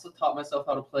bells. I still taught myself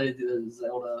how to play the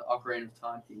Zelda Ocarina of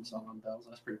Time theme song on bells.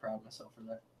 I was pretty proud of myself for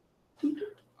that.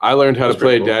 I learned how to That's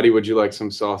play pretty cool. Daddy, Would You Like Some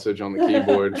Sausage on the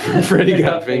keyboard. Freddie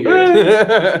Got It's a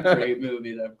Fingered. great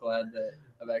movie that I'm glad that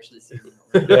I've actually seen.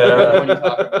 Yeah. When you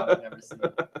talk about it, I've never seen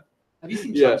it. Have you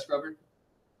seen Yeah. Chum Scrubber?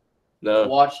 No.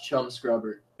 Watch Chum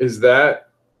Scrubber. Is that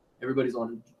Everybody's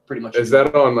on pretty much.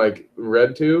 on like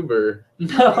RedTube or?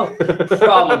 No,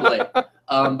 probably.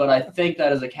 But I think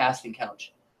that is a casting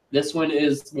couch. This one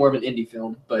is more of an indie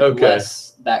film, but Okay.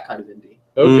 less that kind of indie.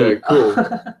 Okay, cool.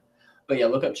 But yeah,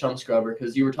 look up Chum Scrubber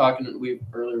because you were talking.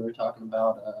 Earlier we were talking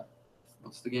about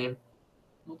what's the game?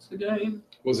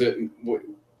 Was it?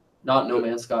 Not No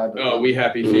Man's Sky, but Oh, We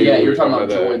Happy Few. yeah, We you were were talking about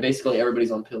that. Joy. Basically,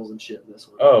 everybody's on pills and shit in this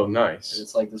one. Oh, And nice.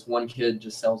 it's like this one kid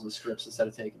just sells the scripts instead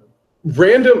of taking them.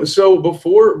 Random. So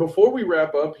before we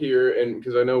wrap up here, and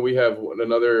because I know we have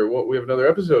another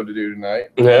episode to do tonight.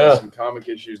 Yeah. Some comic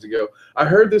issues to go. I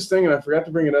heard this thing and I forgot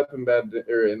to bring it up in Bread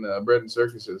and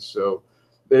Circuses. So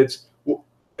it's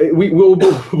we'll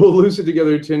loose it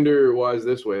together Tinder wise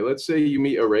this way. Let's say you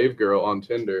meet a rave girl on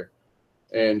Tinder,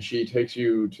 and she takes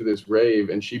you to this rave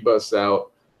and she busts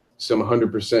out some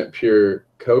 100% pure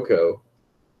cocoa,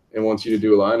 and wants you to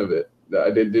do a line of it.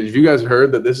 Did you guys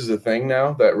heard that this is a thing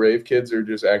now, that rave kids are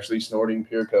just actually snorting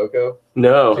pure cocoa?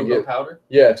 No. To Cocoa get- powder?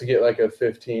 Yeah, to get like a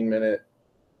 15-minute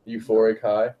euphoric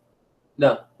high.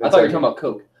 No, I That's thought you were like- talking about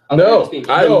Coke. No,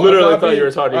 I no, literally I'm not thought you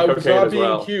were talking I was cocaine not as being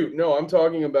well. cute. No, I'm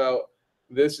talking about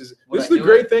this is What I the do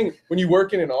great it- thing when you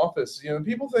work in an office. You know,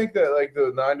 people think that like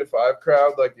the 9 to 5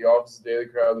 crowd, like the Office Daily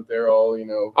crowd, that they're all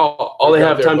All they Pick up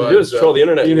have their time to do is buds, troll the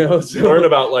internet. you know, and so- learn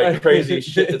about like crazy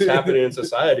shit that's happening in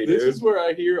society, This dude. is where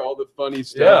I hear all the funny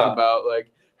stuff Yeah. about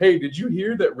like, hey, did you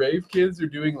hear that rave kids are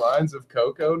doing lines of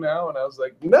cocoa now? And I was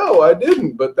like, no, I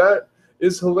didn't, but that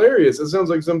is hilarious. It sounds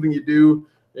like something you do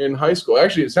in high school.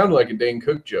 Actually, it sounded like a Dane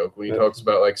Cook joke when he talks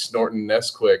about like snorting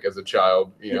Nesquik as a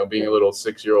child, you know, being a little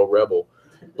 6-year-old rebel.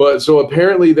 But so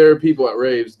apparently there are people at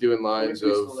raves doing lines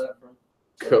Where did we of steal that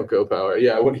from? cocoa power.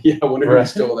 Yeah, I wonder who Right.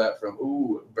 stole that from.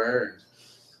 Ooh, it burns.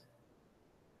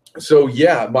 So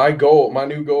yeah, my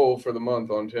new goal for the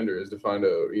month on Tinder is to find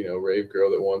a rave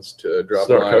girl that wants to drop a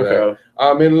Snort line of that. cocoa.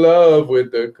 I'm in love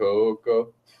with the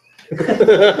cocoa.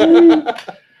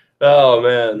 Oh I'm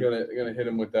man. gonna hit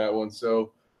him with that one.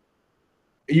 So,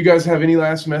 you guys have any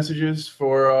last messages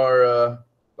for our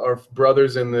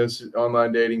brothers in this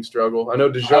online dating struggle? I know I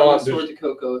would Dijon. snort the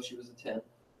Cocoa if she was a 10.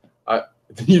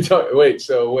 Wait,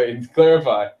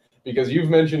 clarify, because you've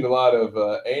mentioned a lot of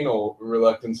anal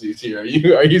reluctancies here.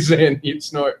 Are you saying you'd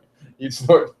snort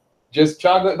just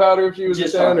chocolate powder if she was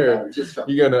Just a 10, chocolate or powder, just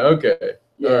chocolate. you gonna okay?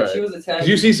 Yeah, all if right. she was a 10. 'Cause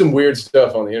you see some weird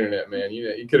stuff on the internet, man.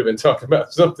 You could have been talking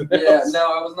about something else. Yeah, no,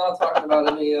 I was not talking about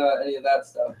any of that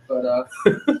stuff, but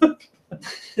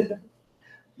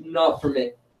not for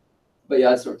me. But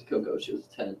yeah, I'd snort the Cocoa if she was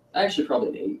a 10. Actually, probably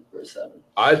an 8 or a 7.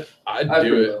 I'd I'd do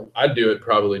pretty it. low. I'd do it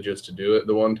probably just to do it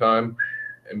the one time,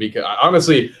 and because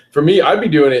honestly, for me, I'd be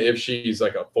doing it if she's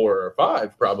like a 4 or a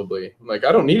 5, probably. Like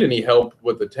I don't need any help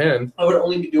with the 10. I would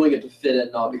only be doing it to fit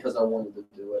in, not because I wanted to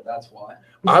do it. That's why.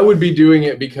 I would be doing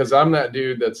it because I'm that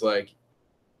dude that's like,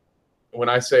 when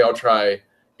I say I'll try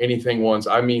anything once,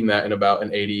 I mean that in about an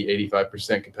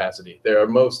 80-85% capacity. There are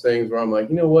most things where I'm like,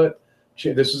 you know what,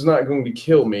 shit, this is not going to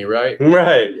kill me, right?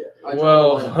 Right. Yeah, I draw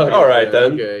Well, the line. all right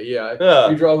then. Okay, yeah. Yeah.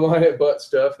 You draw the line at butt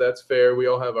stuff. That's fair. We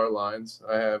all have our lines.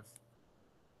 I have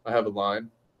a line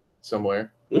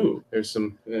somewhere. Ooh. There's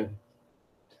some. I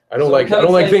So don't like kind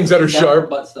of saying things that are down for sharp.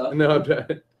 Butt stuff. No,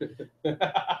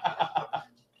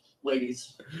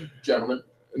 Ladies, gentlemen,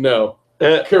 no.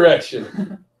 Eh,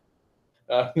 Correction.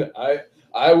 I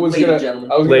was Ladies, gonna.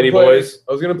 gentlemen. I was Lady gonna play, boys.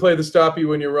 I was gonna play the stop you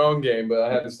when you're wrong game, but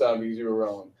I had to stop because you were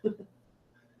wrong.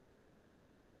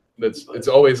 It's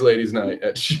always ladies' night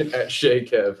at Shea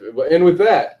Kev. And with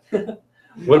that,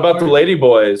 What about the lady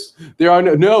boys? there are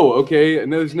no. Okay,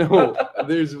 and there's no.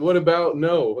 There's what about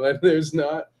no? There's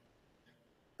not.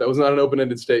 That was not an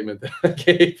open-ended statement that I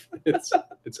gave. It's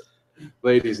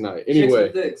ladies' night. Anyway,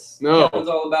 Chicks with dicks. no. Kevin's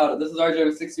all about it. This is RJ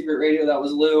with 6 Secret Radio. That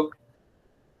was Lou.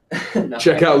 No.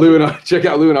 check out Lou and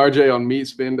RJ on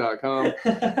meatspin.com.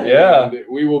 Yeah. And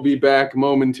we will be back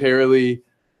momentarily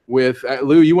with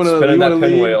Lou. You want to Spinning that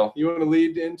pinwheel. You want to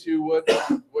lead into what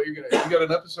you're gonna? You got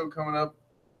an episode coming up.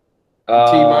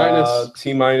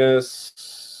 T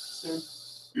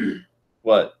minus.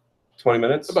 What? 20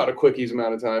 minutes? About a quickies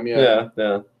amount of time. Yeah.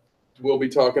 We'll be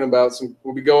talking about some.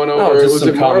 We'll be going over. Oh, just was some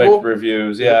it comic Marvel?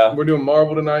 reviews. Yeah. We're doing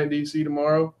Marvel tonight in DC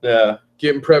tomorrow. Yeah.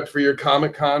 Getting prepped for your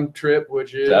Comic-Con trip,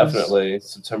 which is Definitely.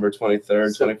 September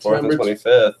 23rd, 24th, and September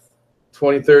 25th.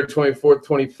 23rd, 24th,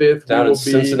 25th. Down in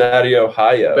Cincinnati,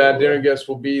 Ohio. Bad Dinner Guests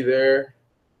will be there.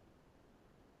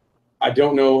 I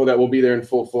don't know that we'll be there in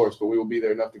full force, but we will be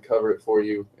there enough to cover it for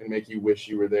you and make you wish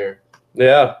you were there.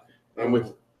 Yeah.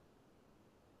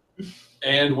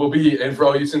 And for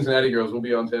all you Cincinnati girls, we'll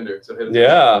be on Tinder. So hit us up.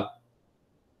 Yeah.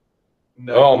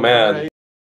 No, Oh, man.